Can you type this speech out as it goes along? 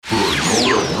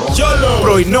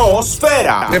Πρωινό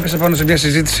σφαίρα. Έπεσα πάνω σε μια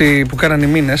συζήτηση που κάνανε οι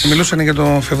μήνες. Μιλούσαν για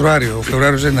τον Φεβρουάριο. Ο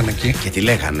Φεβρουάριος δεν ήταν εκεί. Και τι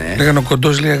λέγανε? Λέγανε ο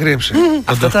κοντός λιαγρίεψε.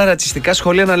 Αυτά τα ρατσιστικά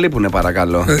σχόλια να λείπουνε,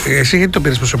 παρακαλώ. Εσύ γιατί το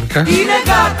πήρες προσωπικά? Είναι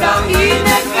γάτα,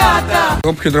 είναι γάτα.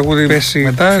 Όποιο τραγούδι πέσει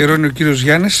μετά, αφιερώνει ο κύριος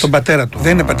Γιάννης στον πατέρα του.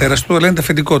 Δεν είναι πατέρας του, αλλά είναι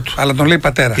αφεντικό του. Αλλά τον λέει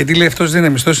πατέρα. Γιατί λέει αυτός δεν είναι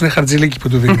μισθός, είναι χαρτζηλίκι που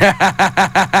του δίνει. 6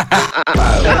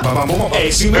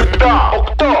 με 7,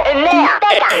 8, 9, 10.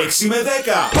 6 με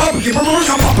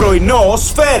 10. Πρωινό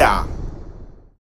σφαίρα.